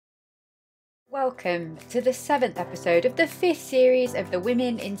Welcome to the 7th episode of the 5th series of the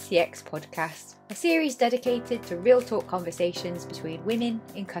Women in CX podcast, a series dedicated to real talk conversations between women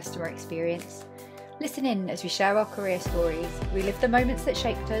in customer experience. Listen in as we share our career stories, relive the moments that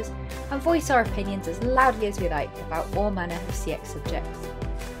shaped us, and voice our opinions as loudly as we like about all manner of CX subjects.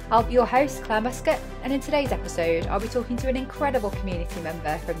 I'll be your host, Clare Muscutt, and in today's episode, I'll be talking to an incredible community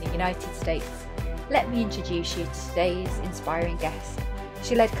member from the United States. Let me introduce you to today's inspiring guest.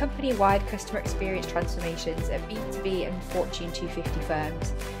 She led company-wide customer experience transformations at B2B and Fortune 250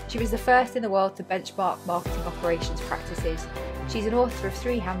 firms. She was the first in the world to benchmark marketing operations practices. She's an author of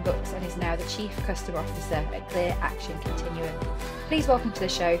 3 handbooks and is now the Chief Customer Officer at Clear Action Continuum. Please welcome to the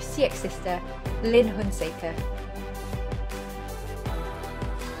show CX sister, Lynn Hunsaker.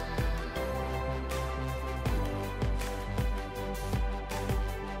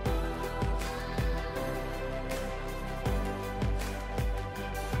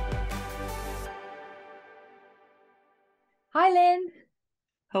 Hi, Lynn.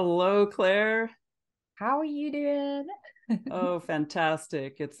 Hello, Claire. How are you doing? Oh,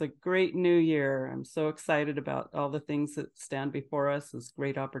 fantastic. It's a great new year. I'm so excited about all the things that stand before us as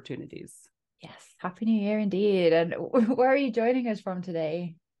great opportunities. Yes, Happy New Year indeed. And where are you joining us from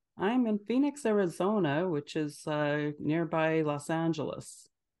today? I'm in Phoenix, Arizona, which is nearby Los Angeles.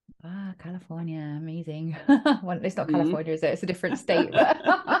 Ah, California, amazing. Well, it's not Mhm. California, is it? It's a different state, but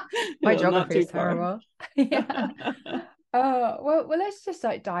my Yeah, not geography too is far. terrible. Yeah. Well, let's just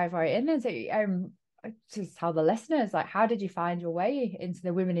like dive right in and say, just tell the listeners, like, how did you find your way into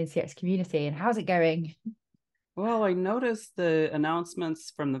the women in CX community, and how's it going? Well, I noticed the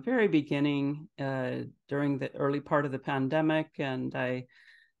announcements from the very beginning during the early part of the pandemic, and I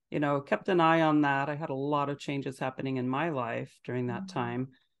kept an eye on that. I had a lot of changes happening in my life during that time.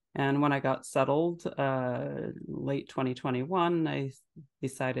 And when I got settled late 2021, I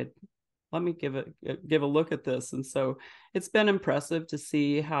decided, let me give a look at this. And so it's been impressive to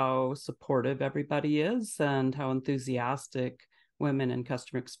see how supportive everybody is and how enthusiastic women in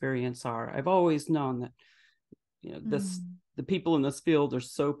customer experience are. I've always known that the people in this field are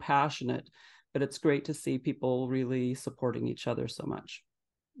so passionate, but it's great to see people really supporting each other so much.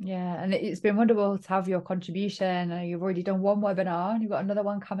 Yeah, and it's been wonderful to have your contribution. You've already done one webinar and you've got another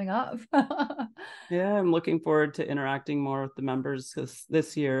one coming up. Yeah, I'm looking forward to interacting more with the members because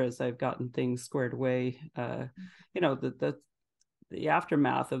this year, as I've gotten things squared away, the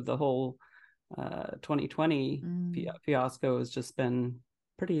aftermath of the whole 2020 fiasco has just been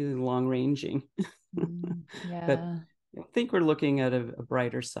pretty long ranging. But Yeah. I think we're looking at a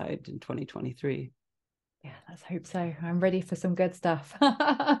brighter side in 2023. Yeah, let's hope so. I'm ready for some good stuff.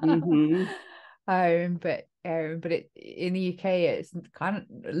 Mm-hmm. But in the UK, it's kind of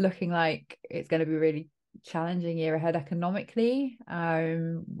looking like it's going to be a really challenging year ahead economically.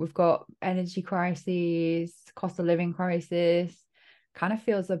 We've got energy crises, cost of living crisis. Kind of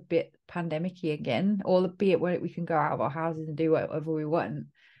feels a bit pandemic-y again, albeit we can go out of our houses and do whatever we want.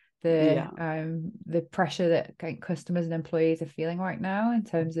 The pressure that customers and employees are feeling right now in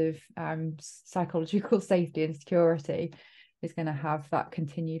terms of psychological safety and security is going to have that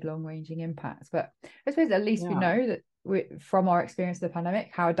continued long-ranging impacts. But I suppose at least we know that from our experience of the pandemic,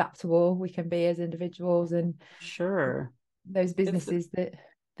 how adaptable we can be as individuals and Sure. those businesses that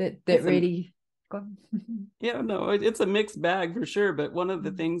it's really it's a mixed bag for sure. But one of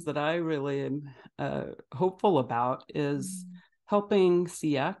the things that I really am hopeful about is helping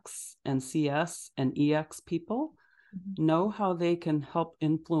CX and CS and EX people know how they can help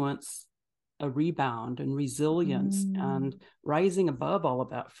influence a rebound and resilience and rising above all of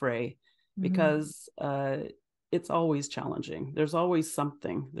that fray, because it's always challenging. There's always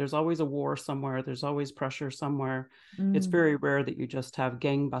something. There's always a war somewhere. There's always pressure somewhere. It's very rare that you just have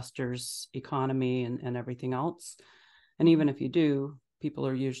gangbusters economy and everything else. And even if you do, people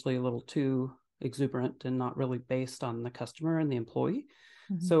are usually a little too exuberant and not really based on the customer and the employee.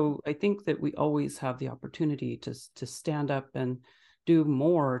 So I think that we always have the opportunity to stand up and do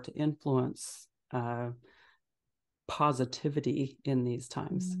more to influence positivity in these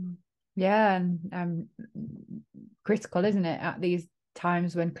times. Yeah, and critical, isn't it, at these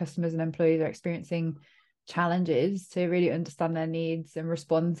times when customers and employees are experiencing challenges, to really understand their needs and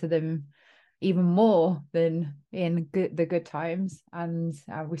respond to them even more than in the good times. And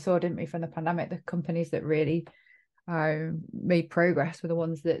we saw, didn't we, from the pandemic, the companies that really made progress were the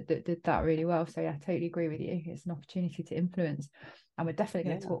ones that did that really well. So yeah, I totally agree with you. It's an opportunity to influence, and we're definitely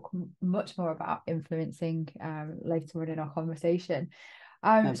going to talk much more about influencing later on in our conversation. So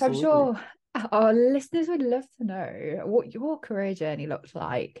I'm sure our listeners would love to know what your career journey looked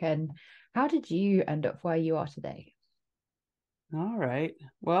like and how did you end up where you are today? All right.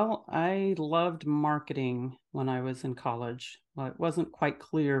 Well, I loved marketing when I was in college. Well, it wasn't quite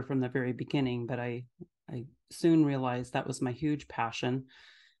clear from the very beginning, but I soon realized that was my huge passion.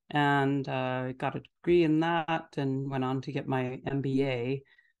 And got a degree in that and went on to get my MBA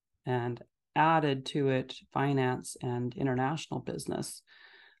and added to it finance and international business.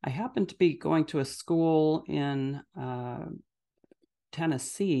 I happened to be going to a school in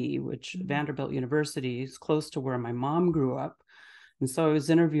Tennessee, which Vanderbilt University is close to where my mom grew up. And so I was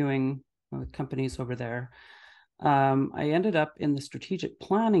interviewing with companies over there. I ended up in the strategic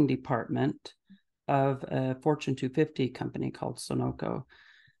planning department of a Fortune 250 company called Sonoco.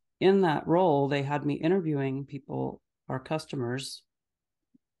 In that role, they had me interviewing people, our customers.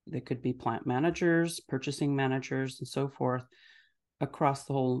 They could be plant managers, purchasing managers, and so forth across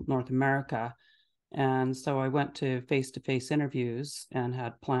the whole North America. And so I went to face-to-face interviews and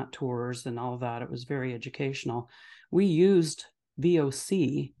had plant tours and all of that. It was very educational. We used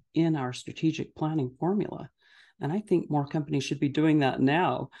VOC in our strategic planning formula. And I think more companies should be doing that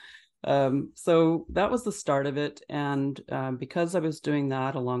now. So that was the start of it. And because I was doing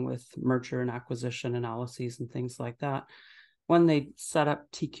that along with merger and acquisition analyses and things like that, when they set up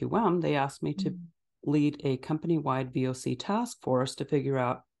TQM, they asked me to lead a company-wide VOC task force to figure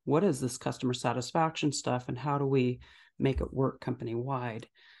out what is this customer satisfaction stuff and how do we make it work company-wide.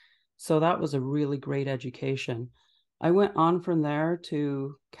 So that was a really great education. I went on from there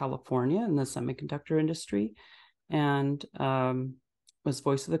to California in the semiconductor industry and was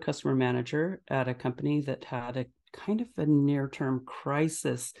voice of the customer manager at a company that had a kind of a near-term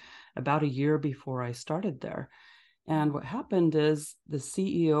crisis about a year before I started there. And what happened is the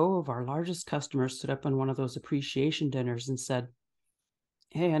CEO of our largest customer stood up on one of those appreciation dinners and said,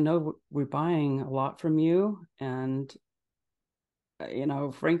 "Hey, I know we're buying a lot from you. And,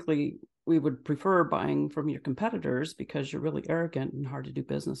 frankly, we would prefer buying from your competitors because you're really arrogant and hard to do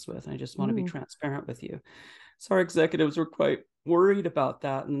business with. I just want to be transparent with you." So our executives were quite worried about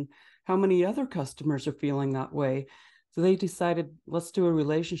that and how many other customers are feeling that way. So they decided, let's do a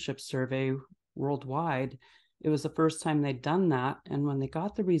relationship survey worldwide. It was the first time they'd done that. And when they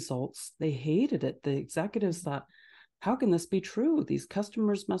got the results, they hated it. The executives thought, how can this be true? These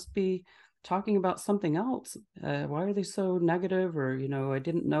customers must be talking about something else. Why are they so negative? Or, I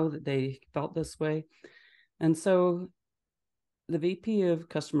didn't know that they felt this way. And so the VP of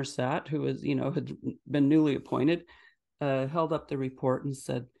customer sat, who was, had been newly appointed, held up the report and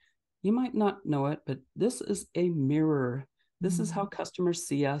said, "You might not know it, but this is a mirror. This is how customers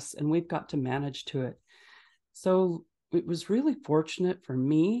see us, and we've got to manage to it." So it was really fortunate for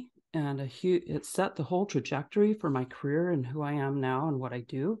me, and it set the whole trajectory for my career and who I am now and what I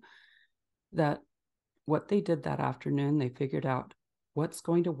do, that what they did that afternoon, they figured out what's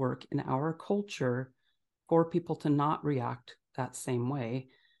going to work in our culture for people to not react that same way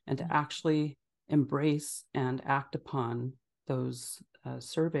and to actually embrace and act upon those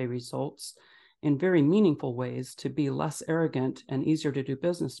survey results in very meaningful ways to be less arrogant and easier to do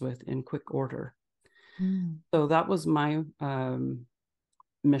business with in quick order. So that was my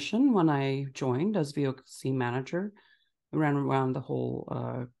mission when I joined as VOC manager. I ran around the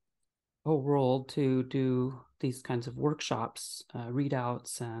whole world to do these kinds of workshops,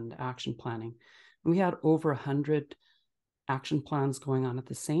 readouts, and action planning. We had over 100 action plans going on at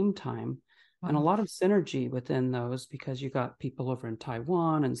the same time. Wow. And a lot of synergy within those because you got people over in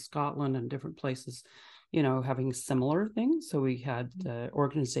Taiwan and Scotland and different places, having similar things. So we had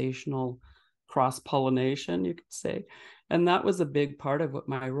organizational cross-pollination, you could say. And that was a big part of what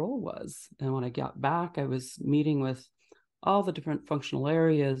my role was. And when I got back, I was meeting with all the different functional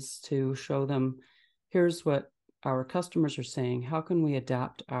areas to show them, here's what our customers are saying. How can we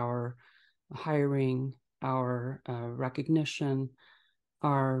adapt our hiring, our recognition,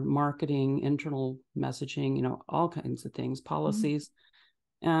 our marketing, internal messaging, all kinds of things, policies.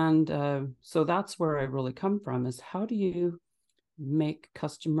 And so that's where I really come from, is how do you make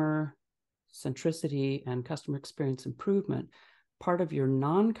customer centricity and customer experience improvement part of your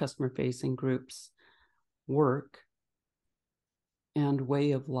non-customer facing groups work and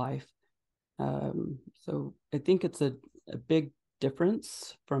way of life. So I think it's a big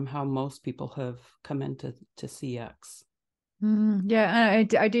difference from how most people have come into CX. Yeah,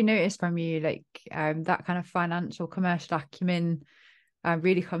 I do notice from you that kind of financial commercial acumen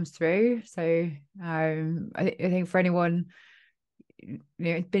really comes through. So I think for anyone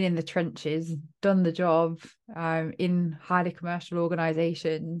been in the trenches, done the job in highly commercial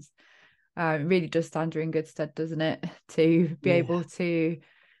organizations, it really does stand you in good stead, doesn't it, to be able to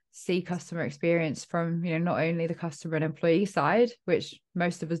see customer experience from not only the customer and employee side, which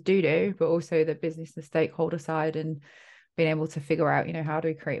most of us do, but also the business and stakeholder side, and being able to figure out, how do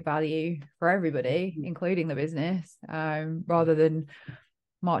we create value for everybody, including the business, rather than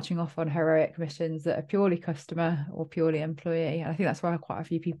marching off on heroic missions that are purely customer or purely employee. And I think that's where quite a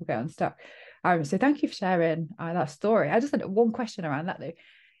few people get unstuck. So thank you for sharing that story. I just had one question around that though.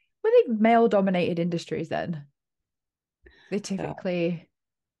 Were they male-dominated industries then? They typically...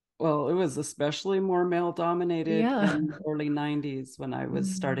 Well, it was especially more male-dominated in the early 90s when I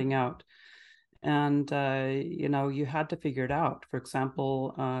was starting out. And, you had to figure it out. For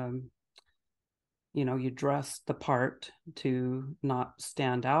example, you dressed the part to not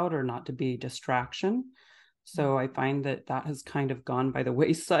stand out or not to be a distraction. So I find that has kind of gone by the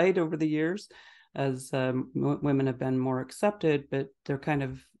wayside over the years as women have been more accepted, but they're kind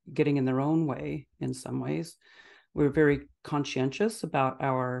of getting in their own way in some ways. We're very conscientious about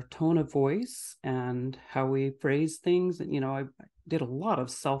our tone of voice and how we phrase things. And, I did a lot of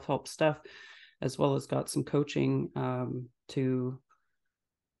self-help stuff, as well as got some coaching to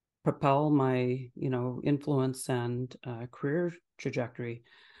propel my, influence and career trajectory.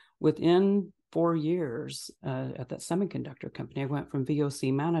 Within 4 years at that semiconductor company, I went from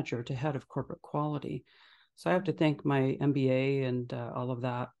VOC manager to head of corporate quality. So I have to thank my MBA and all of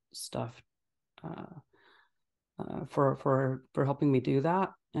that stuff for helping me do that.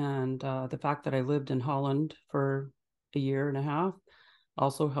 And the fact that I lived in Holland for a year and a half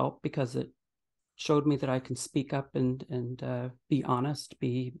also helped, because it showed me that I can speak up and be honest,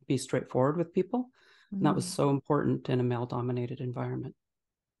 be straightforward with people. And that was so important in a male-dominated environment.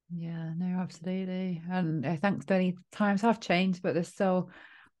 Yeah, no, absolutely. And thankfully times have changed, but there's still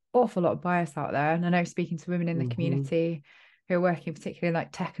awful lot of bias out there. And I know, speaking to women in the community who are working particularly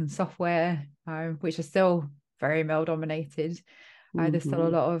like tech and software, which are still very male dominated, there's still a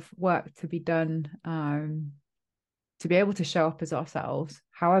lot of work to be done to be able to show up as ourselves,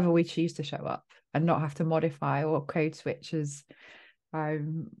 however we choose to show up, and not have to modify or code switch as I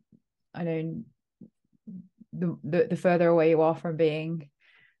know the further away you are from being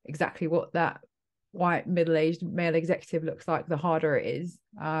exactly what that white middle-aged male executive looks like, the harder it is.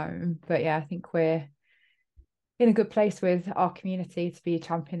 But yeah, I think we're in a good place with our community to be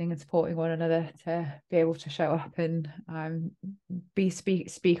championing and supporting one another, to be able to show up and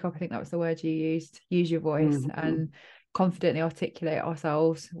speak up. I think that was the word you used. Use your voice and confidently articulate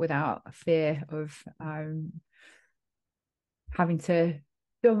ourselves without fear of having to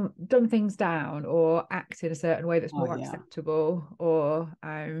dumb things down or act in a certain way that's more acceptable or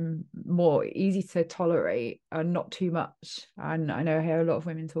more easy to tolerate and not too much. And I know I hear a lot of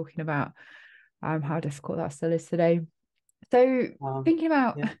women talking about how difficult that still is today. So thinking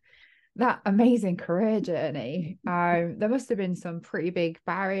about that amazing career journey, there must have been some pretty big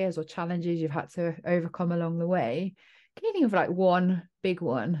barriers or challenges you've had to overcome along the way. Can you think of like one big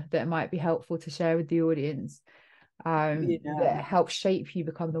one that might be helpful to share with the audience that helped shape you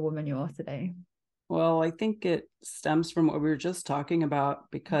become the woman you are today? Well, I think it stems from what we were just talking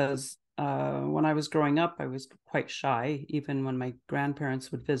about, because when I was growing up, I was quite shy, even when my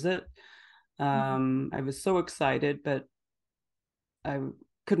grandparents would visit. I was so excited, but I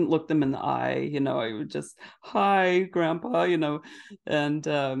couldn't look them in the eye. I would just, hi, Grandpa,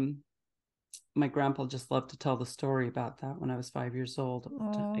 and my grandpa just loved to tell the story about that when I was 5 years old.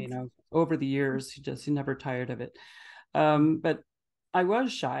 Over the years, he never tired of it. But I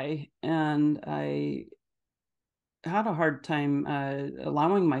was shy, and I had a hard time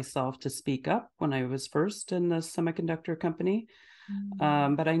allowing myself to speak up when I was first in the semiconductor company.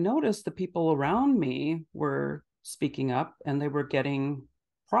 But I noticed the people around me were speaking up, and they were getting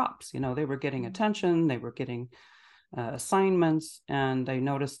props. They were getting attention, they were getting assignments, and I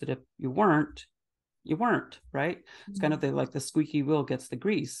noticed that if you weren't, right? It's kind of like the squeaky wheel gets the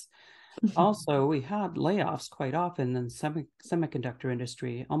grease. Also, we had layoffs quite often in the semiconductor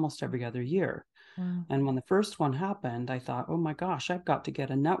industry, almost every other year. Wow. And when the first one happened, I thought, oh my gosh, I've got to get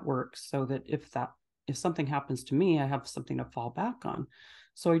a network so that if something happens to me, I have something to fall back on.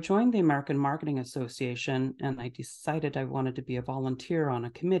 So I joined the American Marketing Association, and I decided I wanted to be a volunteer on a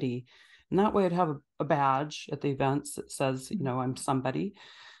committee. And that way I'd have a badge at the events that says, I'm somebody.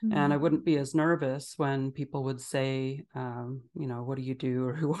 And I wouldn't be as nervous when people would say, what do you do,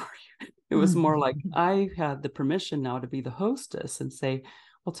 or who are you? It was more like I had the permission now to be the hostess and say,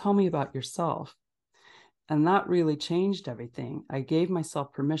 well, tell me about yourself. And that really changed everything. I gave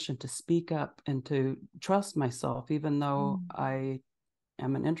myself permission to speak up and to trust myself, even though I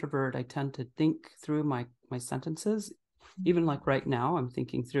am an introvert. I tend to think through my sentences. Even like right now, I'm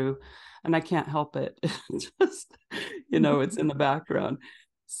thinking through, and I can't help it. Just, it's in the background.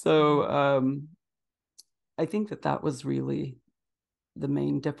 So I think that was really the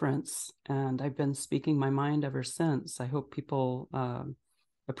main difference. And I've been speaking my mind ever since. I hope people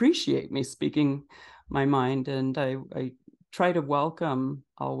appreciate me speaking my mind. And I try to welcome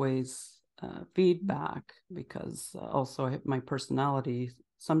always feedback, because also my personality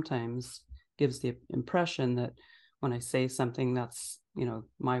sometimes gives the impression that when I say something, that's,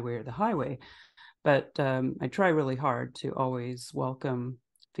 my way or the highway. But I try really hard to always welcome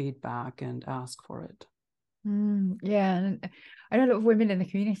feedback and ask for it. Yeah, and I know a lot of women in the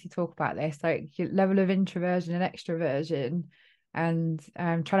community talk about this, like your level of introversion and extroversion, and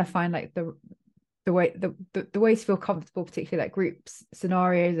trying to find like the way the ways to feel comfortable, particularly like groups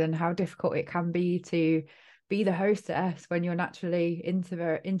scenarios, and how difficult it can be to be the hostess when you're naturally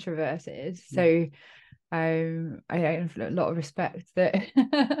introverted. So I have a lot of respect that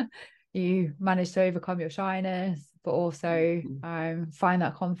you managed to overcome your shyness, but also find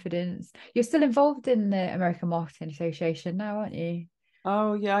that confidence. You're still involved in the American Marketing Association now, aren't you?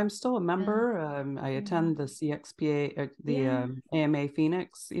 Oh, yeah, I'm still a Yeah. member. I attend the CXPA, AMA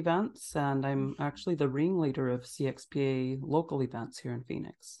Phoenix events, and I'm actually the ringleader of CXPA local events here in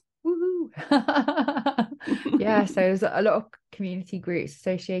Phoenix. Woohoo! Yeah, so there's a lot of community groups,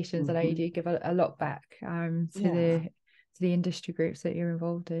 associations, and I know you do give a lot back to the industry groups that you're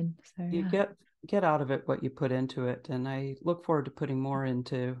involved in. So you get out of it what you put into it, and I look forward to putting more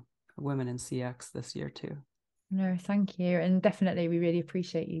into women in CX this year too. No, thank you. And definitely we really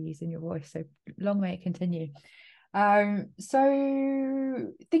appreciate you using your voice. So long may it continue.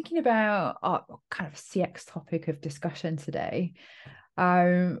 So thinking about our kind of CX topic of discussion today,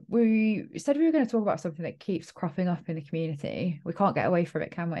 we said we were going to talk about something that keeps cropping up in the community. We can't get away from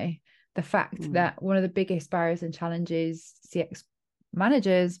it, can we? The fact that one of the biggest barriers and challenges CX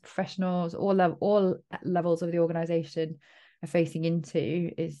managers, professionals, all levels of the organization are facing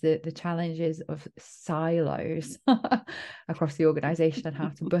into is the challenges of silos across the organization and how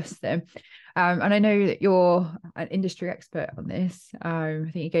to bust them. And I know that you're an industry expert on this. I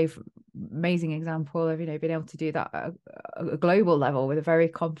think you gave amazing example of being able to do that at a global level with a very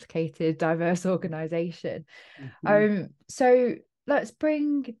complicated, diverse organization. So let's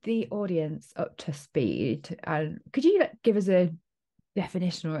bring the audience up to speed. And could you give us a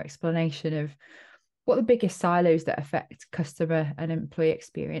definition or explanation of what the biggest silos that affect customer and employee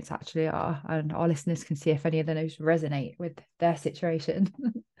experience actually are, and our listeners can see if any of those resonate with their situation?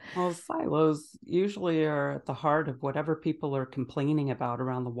 Well, silos usually are at the heart of whatever people are complaining about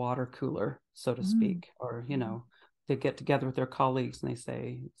around the water cooler, so to speak, or, they get together with their colleagues and they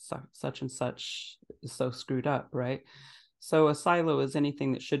say such and such is so screwed up, right? So a silo is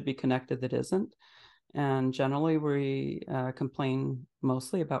anything that should be connected that isn't. And generally we complain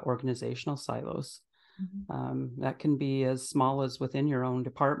mostly about organizational silos. That can be as small as within your own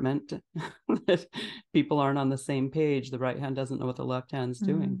department that people aren't on the same page. The right hand doesn't know what the left hand's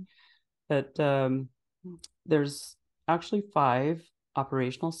doing. But there's actually 5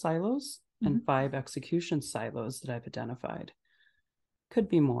 operational silos and 5 execution silos that I've identified. Could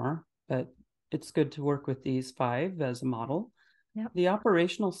be more, but it's good to work with these 5 as a model. Yep. The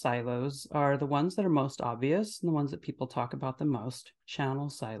operational silos are the ones that are most obvious and the ones that people talk about the most: channel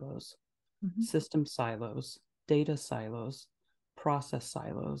silos, system silos, data silos, process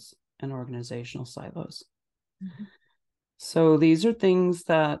silos, and organizational silos. So these are things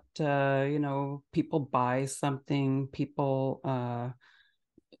that, people buy something, people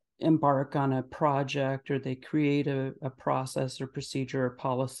embark on a project, or they create a process or procedure or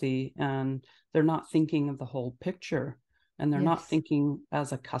policy, and they're not thinking of the whole picture, and they're not thinking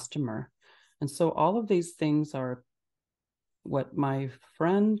as a customer. And so all of these things are what my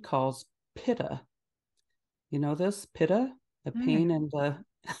friend calls pitta. You know this? Pitta? The pain and the...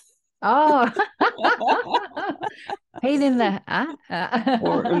 pain in the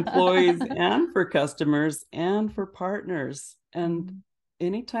for employees and for customers and for partners. And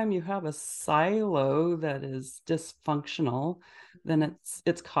anytime you have a silo that is dysfunctional, then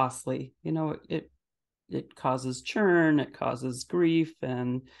it's costly. It causes churn, it causes grief,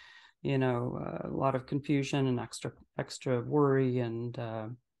 and a lot of confusion and extra worry and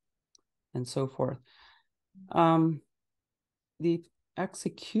so forth. The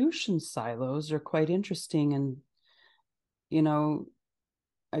execution silos are quite interesting, and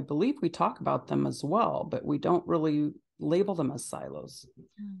I believe we talk about them as well, but we don't really label them as silos.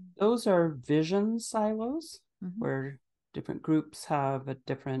 Those are vision silos, where different groups have a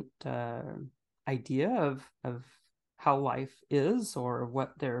different idea of how life is or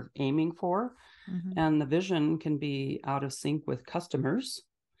what they're aiming for. And the vision can be out of sync with customers.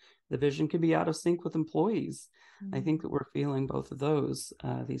 The vision can be out of sync with employees. I think that we're feeling both of those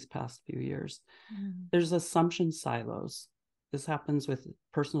these past few years. There's assumption silos. this happens with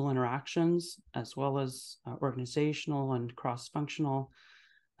personal interactions as well as organizational and cross-functional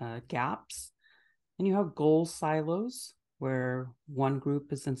gaps. And you have goal silos where one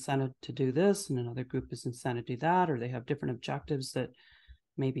group is incented to do this and another group is incented to do that, or they have different objectives that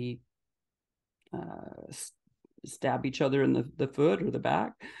maybe stab each other in the foot or the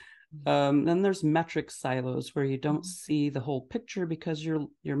back. Then there's metric silos where you don't see the whole picture because you're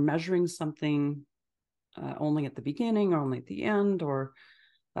measuring something only at the beginning or only at the end, or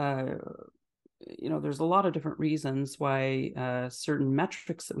there's a lot of different reasons why certain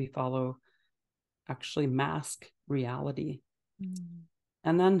metrics that we follow actually mask reality.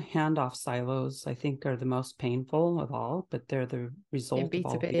 And then handoff silos, I think, are the most painful of all, but they're the result of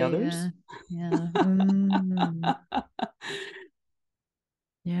all the others. Yeah.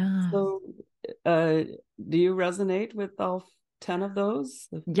 Yeah. So, do you resonate with all 10 of those?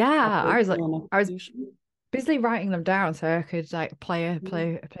 Yeah, I was busily writing them down so I could like play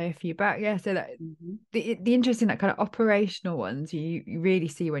a few back. Yeah, so that the interesting, that kind of operational ones you really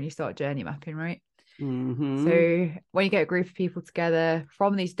see when you start journey mapping, right? So when you get a group of people together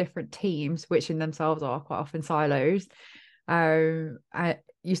from these different teams, which in themselves are quite often silos, you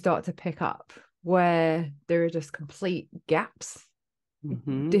start to pick up where there are just complete gaps,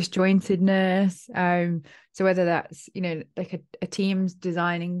 disjointedness. So whether that's, like a team's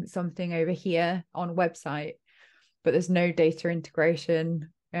designing something over here on a website, but there's no data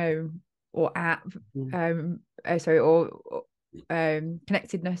integration or app,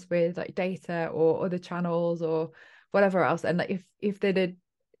 connectedness with like data or other channels or whatever else. And like if they'd have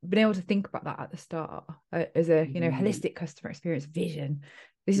been able to think about that at the start as a holistic customer experience vision,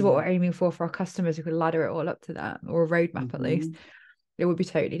 this is what we're aiming for our customers, who could ladder it all up to that, or a roadmap at least, it would be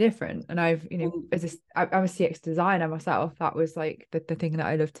totally different. And I'm a CX designer myself. That was like the thing that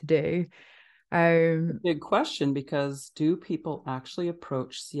I love to do. Big question, because do people actually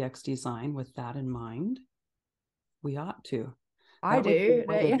approach CX design with that in mind? We ought to. I do.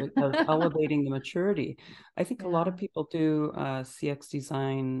 Of elevating the maturity. I think a lot of people do CX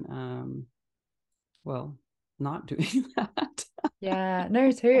design, not doing that. Yeah,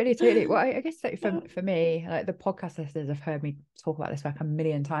 no, totally. Well, I guess like for me, like the podcast listeners have heard me talk about this like a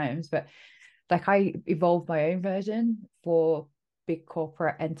million times, but like I evolved my own version for big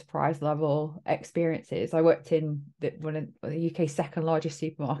corporate enterprise level experiences. I worked in one of the UK's second largest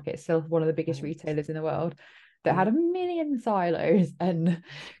supermarket, still one of the biggest retailers in the world, that had a million silos and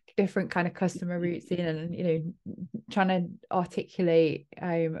different kind of customer routes in, and trying to articulate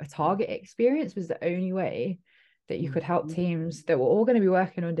a target experience was the only way that you could help teams that were all going to be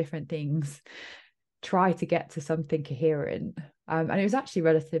working on different things try to get to something coherent. And it was actually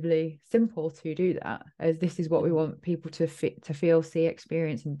relatively simple to do that, as this is what we want people to feel, see,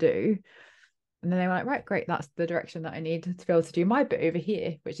 experience, and do. And then they were like, right, great, that's the direction that I need to be able to do my bit over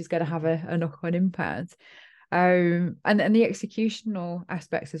here, which is going to have a knock-on impact. And the executional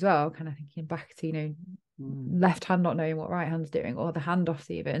aspects as well, kind of thinking back to left hand not knowing what right hand's doing, or the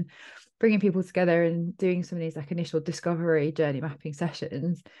handoffs, even bringing people together and doing some of these like initial discovery journey mapping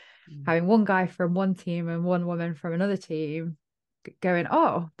sessions, having one guy from one team and one woman from another team going,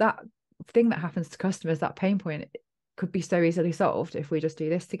 oh, that thing that happens to customers, that pain point, could be so easily solved if we just do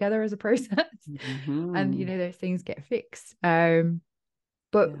this together as a process. And those things get fixed.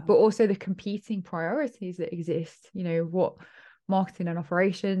 But also the competing priorities that exist, what marketing and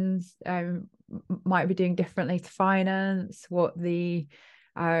operations might be doing differently to finance, what the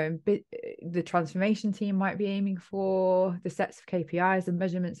transformation team might be aiming for, the sets of KPIs and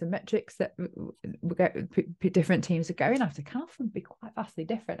measurements and metrics that different teams are going after can often be quite vastly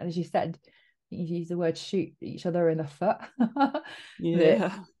different. And as you said, you use the word shoot each other in the foot.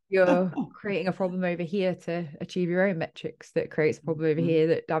 That you're creating a problem over here to achieve your own metrics that creates a problem over here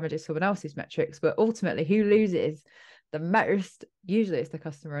that damages someone else's metrics. But ultimately, who loses the most? Usually it's the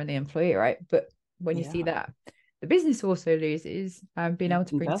customer and the employee, right? But when you see that, the business also loses, being able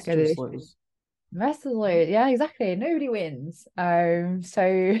to bring together those investors lose. Yeah, exactly. Nobody wins. So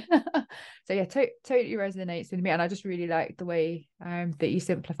yeah, totally resonates with me. And I just really like the way that you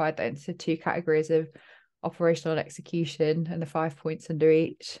simplified that into two categories of operational execution and the 5 points under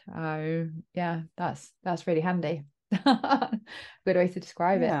each. That's really handy. Good way to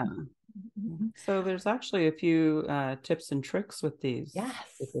describe it. So there's actually a few tips and tricks with these. Yes,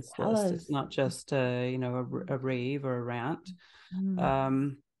 with this list. It's not just a rave or a rant.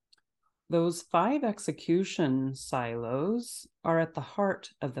 Those 5 execution silos are at the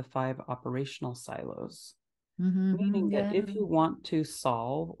heart of the 5 operational silos. Meaning that if you want to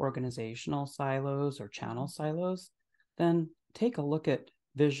solve organizational silos or channel silos, then take a look at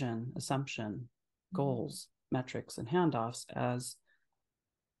vision, assumption, goals, metrics and handoffs as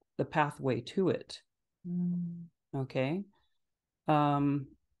the pathway to it. Okay. And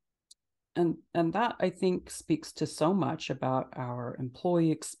that, I think, speaks to so much about our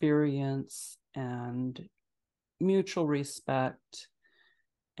employee experience and mutual respect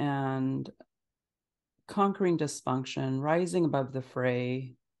and conquering dysfunction, rising above the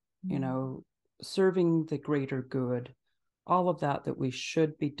fray, serving the greater good, all of that we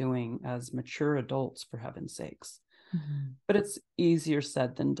should be doing as mature adults, for heaven's sakes. But it's easier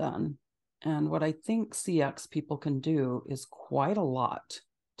said than done. And what I think CX people can do is quite a lot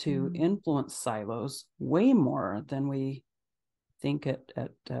to influence silos, way more than we think at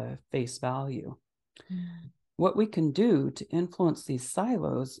face value. What we can do to influence these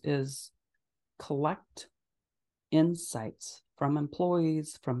silos is collect insights from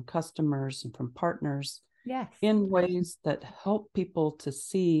employees, from customers, and from partners in ways that help people to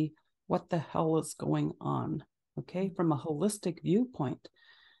see what the hell is going on, okay, from a holistic viewpoint,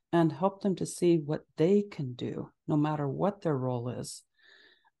 and help them to see what they can do, no matter what their role is.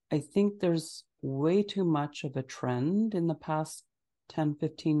 I think there's way too much of a trend in the past 10,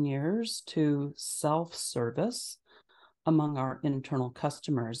 15 years to self-service among our internal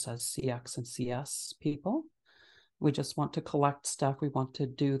customers as CX and CS people. We just want to collect stuff. We want to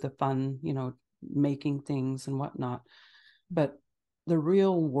do the fun, making things and whatnot. But the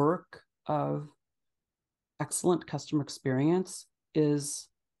real work of excellent customer experience is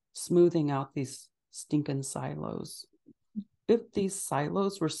smoothing out these stinking silos. If these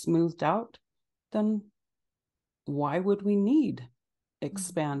silos were smoothed out, then why would we need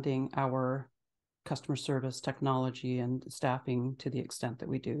expanding our customer service technology and staffing to the extent that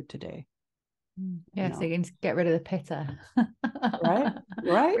we do today? Yeah, so you can get rid of the pitter.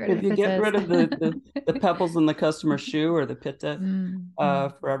 Right. If you get rid of the pebbles in the customer's shoe, or the pitta,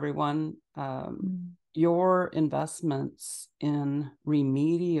 for everyone, your investments in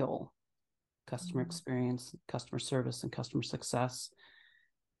remedial customer experience, customer service, and customer success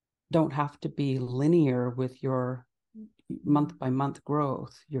don't have to be linear with your month by month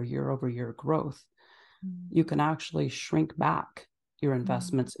growth, your year over year growth. You can actually shrink back your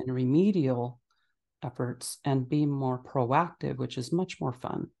investments in remedial efforts and be more proactive, which is much more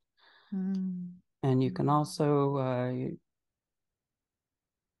fun. And you can also,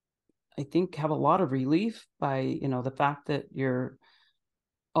 I think, have a lot of relief by, the fact that you're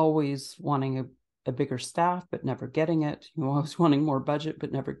always wanting a bigger staff, but never getting it. You're always wanting more budget,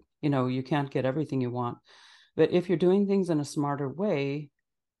 but never, you can't get everything you want. But if you're doing things in a smarter way,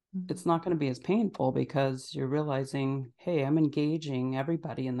 it's not going to be as painful, because you're realizing, hey, I'm engaging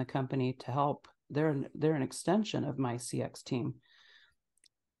everybody in the company to help. They're an extension of my CX team.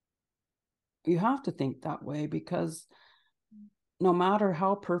 You have to think that way, because no matter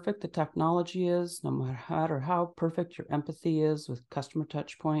how perfect the technology is, no matter how perfect your empathy is with customer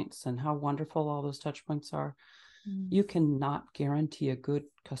touch points and how wonderful all those touch points are, you cannot guarantee a good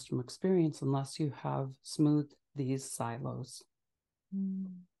customer experience unless you have smoothed these silos.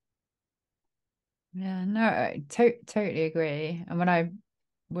 Yeah, no, I totally agree. And when I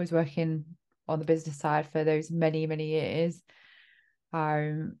was working on the business side for those many, many years,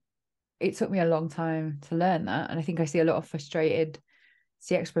 it took me a long time to learn that. And I think I see a lot of frustrated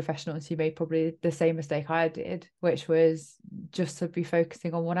CX professionals who made probably the same mistake I did, which was just to be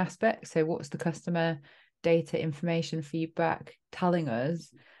focusing on one aspect. So what's the customer data, information, feedback telling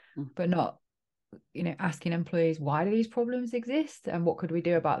us, but not, asking employees, why do these problems exist and what could we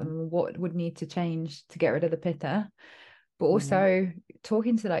do about them, and what would need to change to get rid of the pitter. But also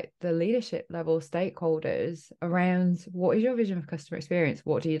talking to the leadership level stakeholders around, what is your vision of customer experience?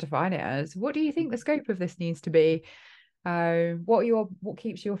 What do you define it as? What do you think the scope of this needs to be? What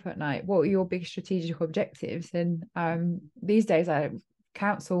keeps you up at night? What are your big strategic objectives? And these days I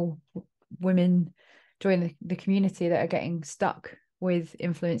counsel women join the community that are getting stuck with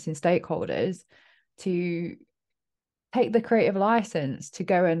influencing stakeholders to take the creative license to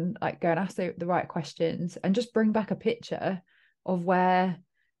go and ask the right questions, and just bring back a picture of where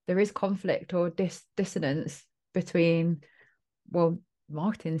there is conflict or dissonance between, well,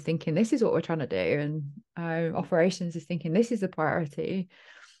 marketing is thinking this is what we're trying to do, and operations is thinking this is the priority.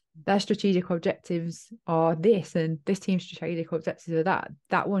 Their strategic objectives are this, and this team's strategic objectives are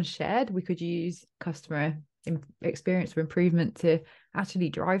that one's shared. We could use customer experience for improvement to actually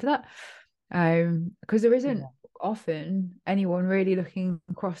drive that, because there isn't often anyone really looking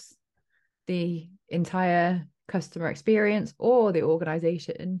across the entire customer experience or the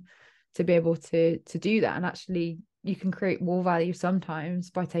organization to be able to do that. And actually you can create more value sometimes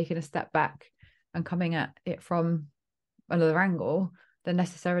by taking a step back and coming at it from another angle than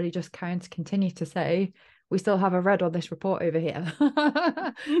necessarily just trying to continue to say, we still have a red on this report over here.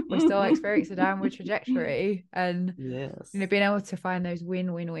 We're still experiencing a downward trajectory. And, Yes. being able to find those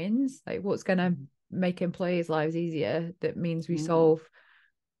win-win-wins, like what's going to make employees' lives easier, that means we solve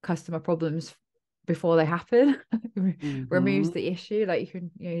customer problems before they happen, removes the issue. Like you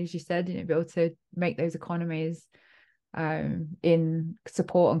can, as you said, be able to make those economies in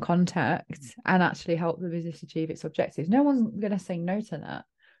support and contact and actually help the business achieve its objectives. No one's going to say no to that,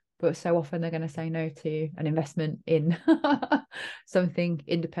 but so often they're going to say no to an investment in something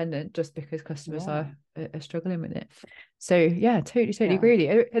independent just because customers are struggling with it. So yeah, totally agree with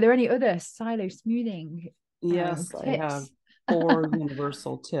you. Are there any other silo smoothing yes tips? I have 4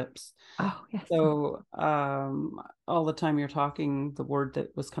 universal tips. Oh yes. So all the time you're talking, the word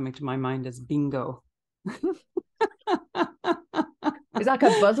that was coming to my mind is bingo. Is that like a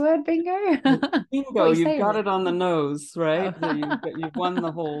buzzword, bingo? Bingo, you've got it on the nose, right? Oh. You've won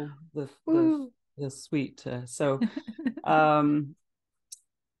the whole the suite.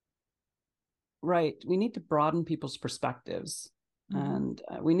 Right, we need to broaden people's perspectives, and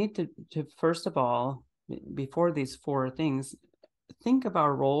we need to first of all, before these 4 things, think of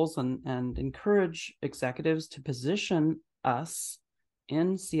our roles and encourage executives to position us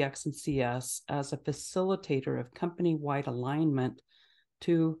in CX and CS as a facilitator of company-wide alignment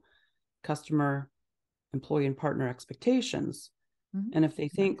to customer, employee, and partner expectations. And if they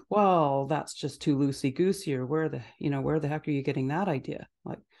think, well, that's just too loosey-goosey, or where the heck are you getting that idea?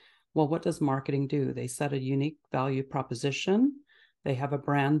 Like, well, what does marketing do? They set a unique value proposition. They have a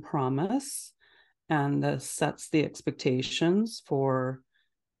brand promise, and that sets the expectations for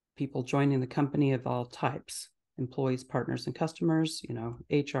people joining the company of all types, employees, partners, and customers.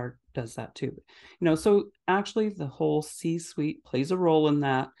 HR does that too. So actually the whole C-suite plays a role in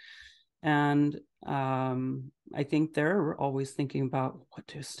that. And I think they're always thinking about what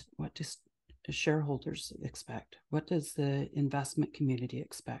does shareholders expect? What does the investment community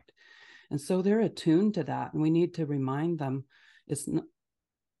expect? And so they're attuned to that. And we need to remind them it's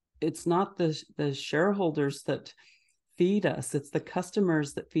not the shareholders that feed us, it's the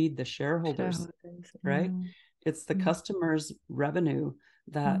customers that feed the shareholders. Right? It's the customers' revenue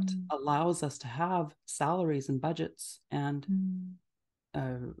that allows us to have salaries and budgets and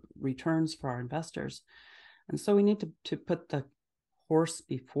returns for our investors. And so we need to put the horse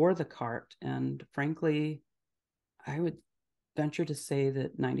before the cart. And frankly, I would venture to say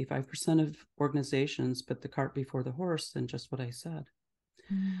that 95% of organizations put the cart before the horse, and just what I said.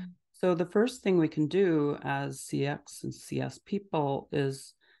 So the first thing we can do as CX and CS people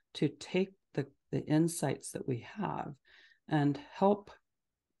is to take the insights that we have and help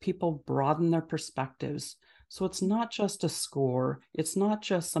people broaden their perspectives. So it's not just a score. It's not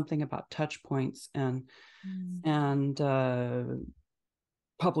just something about touch points and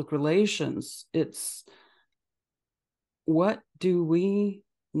public relations. It's what do we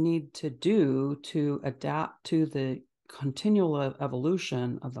need to do to adapt to the continual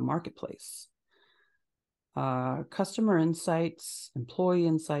evolution of the marketplace? Customer insights, employee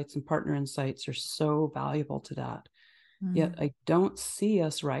insights, and partner insights are so valuable to that. Yet I don't see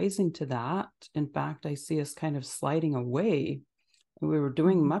us rising to that. In fact, I see us kind of sliding away. We were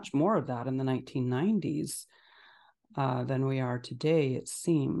doing much more of that in the 1990s than we are today, it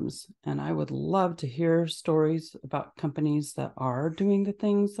seems. And I would love to hear stories about companies that are doing the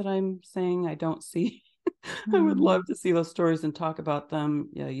things that I'm saying I don't see. I would love to see those stories and talk about them,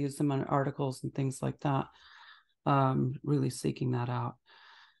 use them on articles and things like that. Really seeking that out.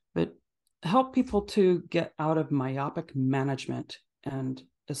 But help people to get out of myopic management, and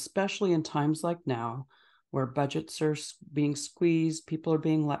especially in times like now, where budgets are being squeezed, people are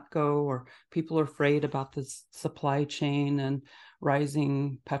being let go, or people are afraid about the supply chain and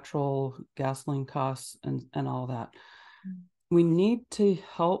rising petrol, gasoline costs, and all that. We need to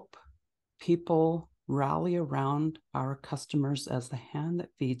help people rally around our customers as the hand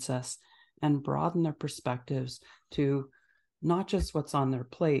that feeds us and broaden their perspectives to not just what's on their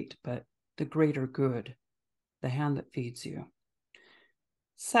plate, but the greater good, the hand that feeds you.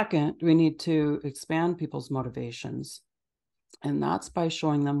 Second, we need to expand people's motivations, and that's by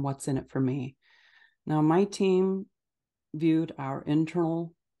showing them what's in it for me. Now, my team viewed our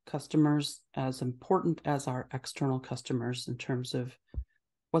internal customers as important as our external customers in terms of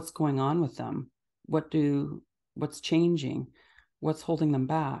what's going on with them, what's changing, what's holding them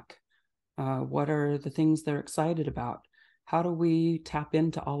back, what are the things they're excited about, how do we tap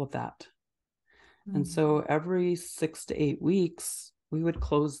into all of that? And so every 6 to 8 weeks, we would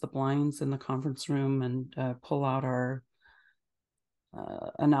close the blinds in the conference room and pull out our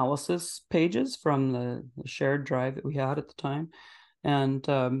analysis pages from the shared drive that we had at the time, and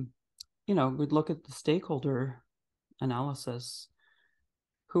we'd look at the stakeholder analysis.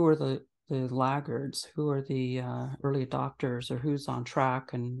 Who are the laggards? Who are the early adopters, or who's on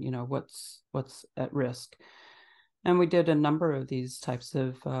track, and what's at risk? And we did a number of these types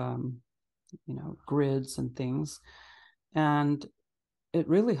of grids and things, and it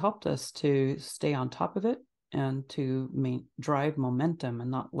really helped us to stay on top of it and to drive momentum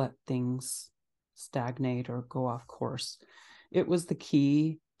and not let things stagnate or go off course. It was the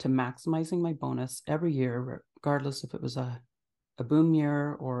key to maximizing my bonus every year, regardless if it was a boom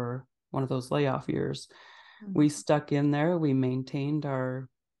year or one of those layoff years. Mm-hmm. We stuck in there. We maintained our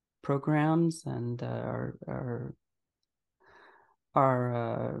programs and our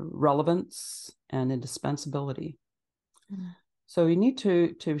relevance and indispensability. Mm-hmm. So you need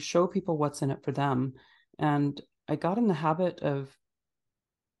to show people what's in it for them. And I got in the habit of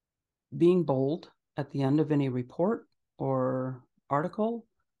being bold at the end of any report or article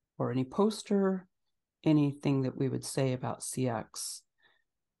or any poster, anything that we would say about CX.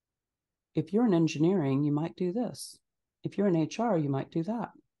 If you're in engineering, you might do this. If you're in HR, you might do that.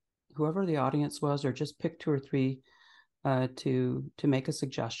 Whoever the audience was, or just pick 2 or 3 to make a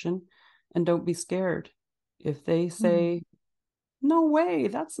suggestion, and don't be scared. If they say, no way,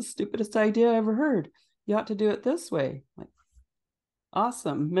 that's the stupidest idea I ever heard, you ought to do it this way. Like,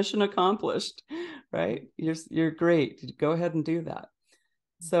 awesome, mission accomplished, right? You're great. Go ahead and do that.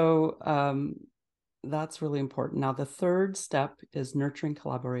 So that's really important. Now, the third step is nurturing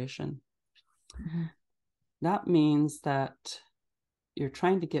collaboration. Mm-hmm. That means that you're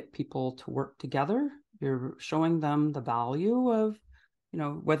trying to get people to work together. You're showing them the value of,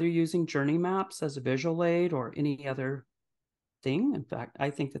 whether you're using journey maps as a visual aid or any other thing. In fact,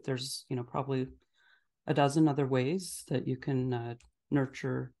 I think that there's, probably a dozen other ways that you can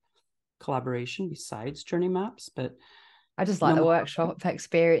nurture collaboration besides journey maps. But I just like the workshop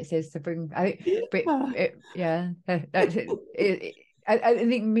experiences to bring. I think, I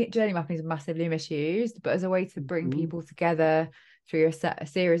think journey mapping is massively misused, but as a way to bring people together through a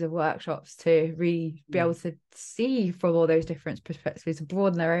series of workshops to really be able to see from all those different perspectives, to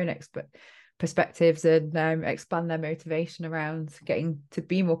broaden their own perspectives and expand their motivation around getting to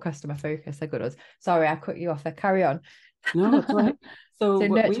be more customer focused. Sorry, I cut you off there. Carry on. No, that's right. So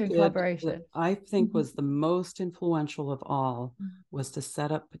what we did, collaboration, I think was the most influential of all, was to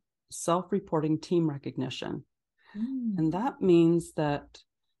set up self-reporting team recognition. And that means that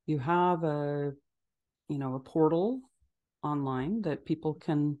you have a portal online that people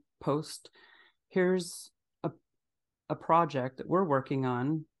can post. Here's a project that we're working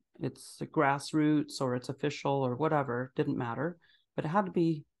on. It's a grassroots or it's official or whatever, didn't matter, but it had to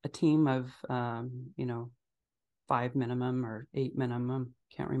be a team of 5 minimum or 8 minimum,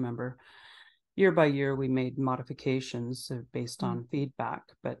 can't remember. Year by year, we made modifications based on feedback.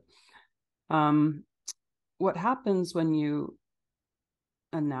 But what happens when you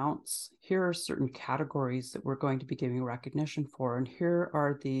announce, here are certain categories that we're going to be giving recognition for, and here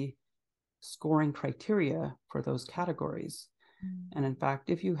are the scoring criteria for those categories. And in fact,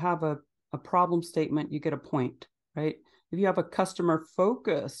 if you have a problem statement, you get a point, right? If you have a customer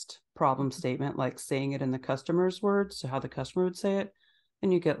focused problem statement, like saying it in the customer's words, so how the customer would say it,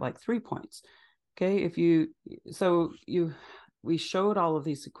 then you get like 3 points. Okay. We showed all of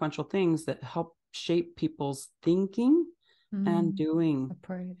these sequential things that help shape people's thinking and doing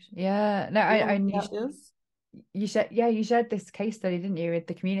approach. Yeah. No, I you shared this case study, didn't you, with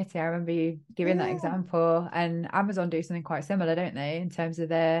the community? I remember you giving that example. And Amazon do something quite similar, don't they, in terms of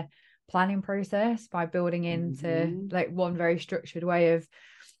their planning process, by building into like one very structured way of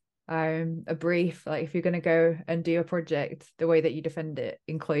a brief. Like, if you're going to go and do a project, the way that you defend it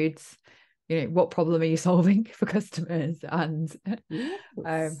includes, what problem are you solving for customers, and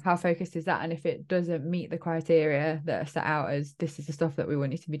how focused is that? And if it doesn't meet the criteria that are set out as, this is the stuff that we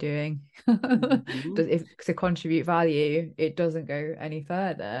want you to be doing, if to contribute value, it doesn't go any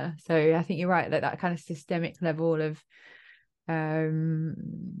further. So I think you're right, that kind of systemic level of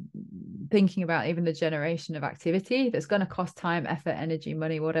thinking about even the generation of activity that's going to cost time, effort, energy,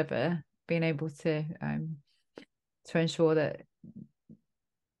 money, whatever, being able to ensure that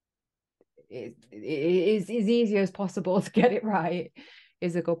it is as easy as possible to get it right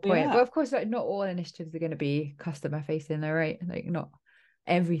is a good point. But of course, like, not all initiatives are going to be customer facing, though, right? Like, not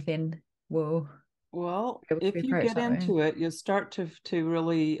everything will. Well, if you get into it, you start to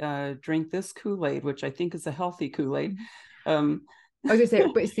really drink this Kool-Aid, which I think is a healthy Kool-Aid. I was gonna say,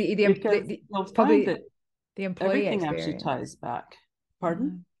 but it's it's probably that the employee everything experience actually ties back.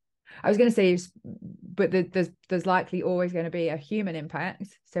 Pardon? I was going to say, but there's likely always going to be a human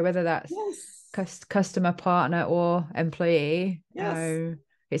impact. So whether that's customer, partner, or employee,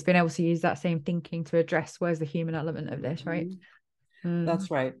 it's been able to use that same thinking to address where's the human element of this, right?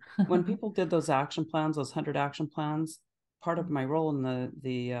 That's right. When people did those action plans, those 100 action plans, part of my role in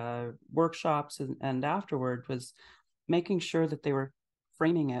the workshops and afterward was making sure that they were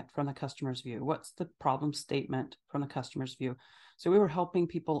framing it from the customer's view. What's the problem statement from the customer's view? So we were helping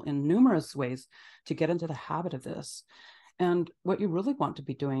people in numerous ways to get into the habit of this. And what you really want to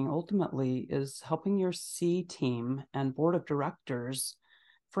be doing ultimately is helping your C team and board of directors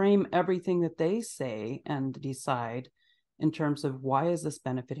frame everything that they say and decide in terms of why is this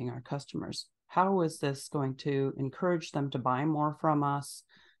benefiting our customers? How is this going to encourage them to buy more from us,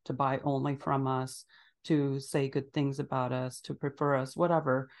 to buy only from us, to say good things about us, to prefer us,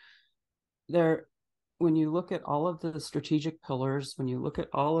 whatever. When you look at all of the strategic pillars, when you look at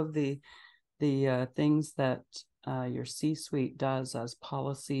all of the things that your C-suite does as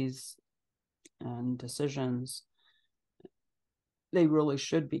policies and decisions, they really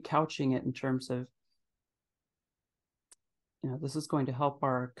should be couching it in terms of, this is going to help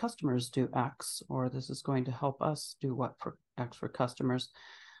our customers do X, or this is going to help us do what for X for customers.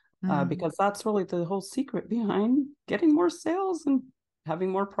 Because that's really the whole secret behind getting more sales and having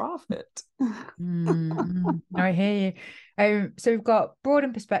more profit. I hear you. So we've got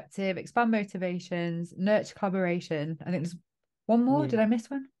broaden perspective, expand motivations, nurture collaboration. I think there's one more. Did I miss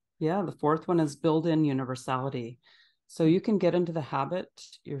one? Yeah, the fourth one is build in universality. So you can get into the habit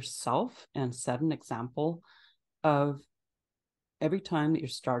yourself and set an example of every time that you're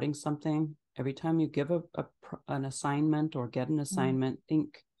starting something, every time you give an assignment or get an assignment,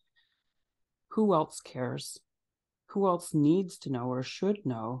 think, who else cares? Who else needs to know or should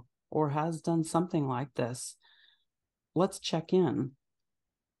know or has done something like this? Let's check in.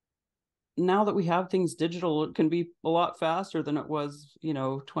 Now that we have things digital, it can be a lot faster than it was,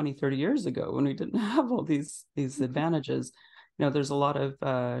 20, 30 years ago when we didn't have all these advantages. There's a lot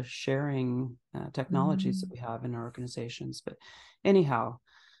of sharing technologies that we have in our organizations. But anyhow,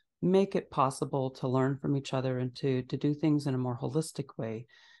 make it possible to learn from each other and to do things in a more holistic way.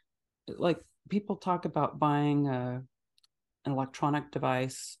 Like people talk about buying an electronic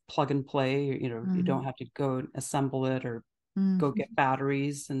device, plug and play, you don't have to go assemble it or go get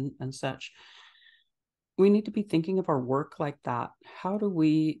batteries and such. We need to be thinking of our work like that. How do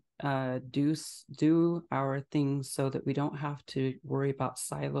we do our things so that we don't have to worry about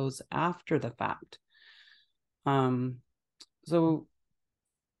silos after the fact? So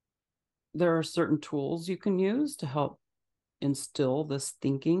there are certain tools you can use to help instill this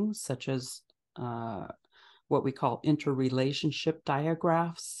thinking, such as what we call interrelationship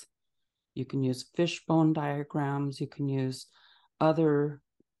diagraphs. You can use fishbone diagrams. You can use other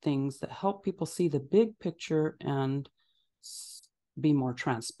things that help people see the big picture and be more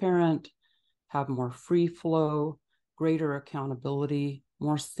transparent, have more free flow, greater accountability,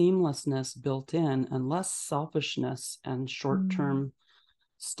 more seamlessness built in, and less selfishness and short-term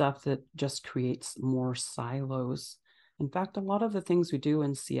stuff that just creates more silos. In fact, a lot of the things we do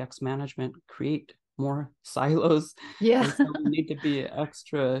in CX management create more silos. Yeah. And so we need to be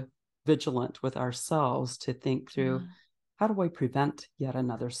extra vigilant with ourselves to think through, how do I prevent yet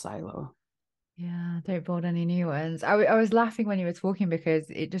another silo? Yeah, don't build any new ones. I was laughing when you were talking because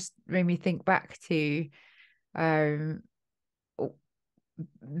it just made me think back to the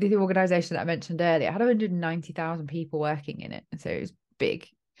organization that I mentioned earlier. It had 190,000 people working in it, so it was big.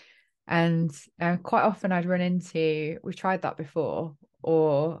 And quite often I'd run into, we've tried that before,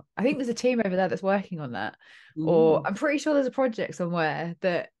 or I think there's a team over there that's working on that, or I'm pretty sure there's a project somewhere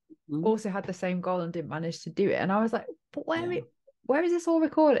that also had the same goal and didn't manage to do it. And I was like, but where is this all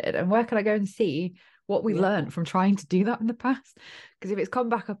recorded, and where can I go and see what we learned from trying to do that in the past? Because if it's come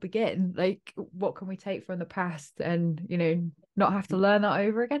back up again, like, what can we take from the past and not have to learn that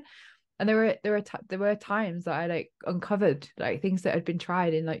over again? And there were times that I like uncovered like things that had been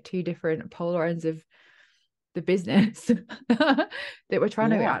tried in like two different polar ends of the business that were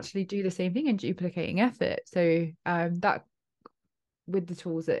trying to actually do the same thing and duplicating effort. So that, with the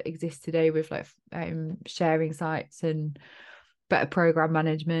tools that exist today with like sharing sites and better program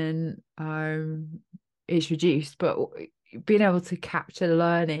management, is reduced, but being able to capture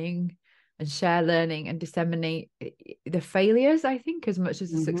learning and share learning and disseminate the failures, I think, as much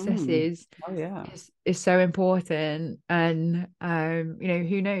as the successes, is so important. And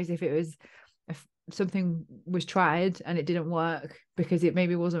who knows if it was if something was tried and it didn't work because it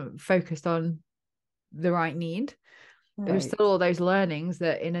maybe wasn't focused on the right need. there's still all those learnings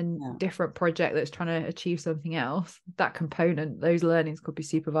that in a Yeah. different project that's trying to achieve something else, that component, those learnings could be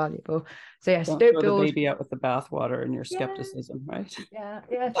super valuable. So yes, Don't don't throw build the baby out with the bathwater and your Yeah. skepticism, right?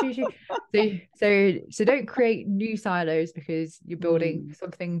 True. So don't create new silos because you're building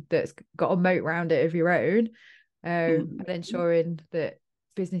something that's got a moat around it of your own, and ensuring that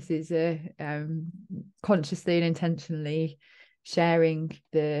businesses are consciously and intentionally sharing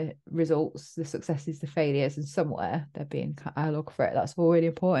the results, the successes, the failures, and somewhere they're being cataloged for it. That's all really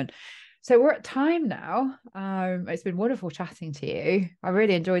important. So we're at time now. It's been wonderful chatting to you. I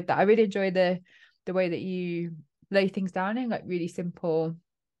really enjoyed that. I really enjoyed the way that you lay things down in like really simple,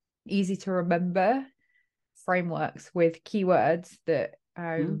 easy to remember frameworks with keywords that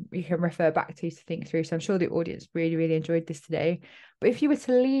you can refer back to think through. So I'm sure the audience really, really enjoyed this today. But if you were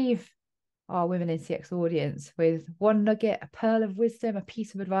to leave our Women in CX audience with one nugget, a pearl of wisdom, a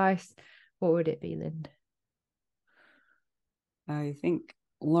piece of advice, what would it be, Lynn? I think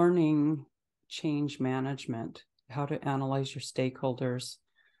learning change management, how to analyze your stakeholders,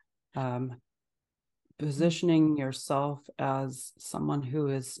 positioning yourself as someone who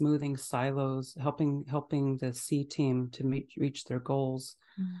is smoothing silos, helping the C team to reach their goals.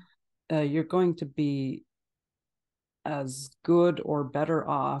 You're going to be as good or better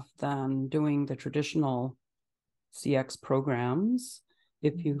off than doing the traditional CX programs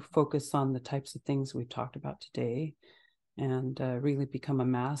if you focus on the types of things we've talked about today and really become a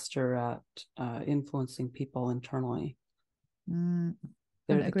master at influencing people internally. They're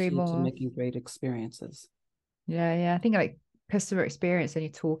the key to making great experiences. I think like customer experience and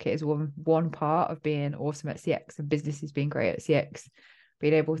your toolkit is one part of being awesome at CX and businesses being great at CX.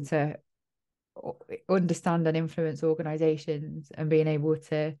 Being able to understand and influence organizations and being able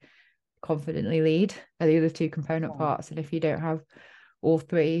to confidently lead are the other two component parts. And if you don't have all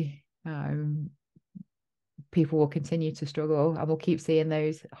three, people will continue to struggle, and we'll keep seeing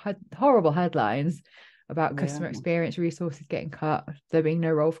those horrible headlines about customer experience resources getting cut, there being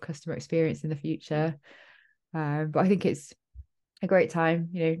no role for customer experience in the future. But I think it's a great time,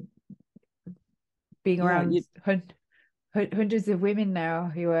 being around hundreds of women now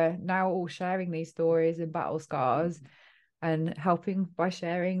who are now all sharing these stories and battle scars and helping by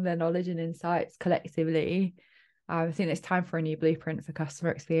sharing their knowledge and insights collectively. I think it's time for a new blueprint for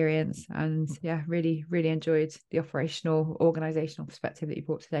customer experience. And really, really enjoyed the operational, organizational perspective that you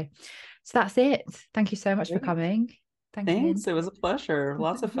brought today. So that's it. Thank you so much for coming. Thanks. It was a pleasure.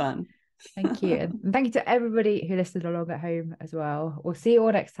 Lots of fun. Thank you. And thank you to everybody who listened along at home as well. We'll see you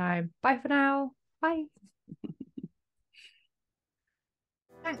all next time. Bye for now. Bye.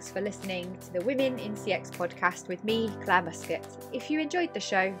 Thanks for listening to the Women in CX podcast with me, Clare Muscutt. If you enjoyed the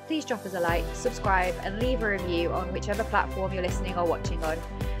show, please drop us a like, subscribe, and leave a review on whichever platform you're listening or watching on.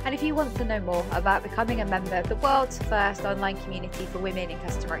 And if you want to know more about becoming a member of the world's first online community for women in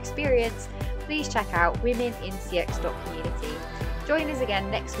customer experience, please check out womenincx.community. Join us again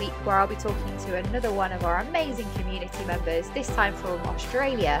next week where I'll be talking to another one of our amazing community members, this time from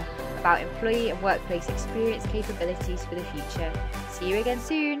Australia, about employee and workplace experience capabilities for the future. See you again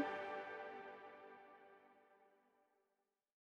soon.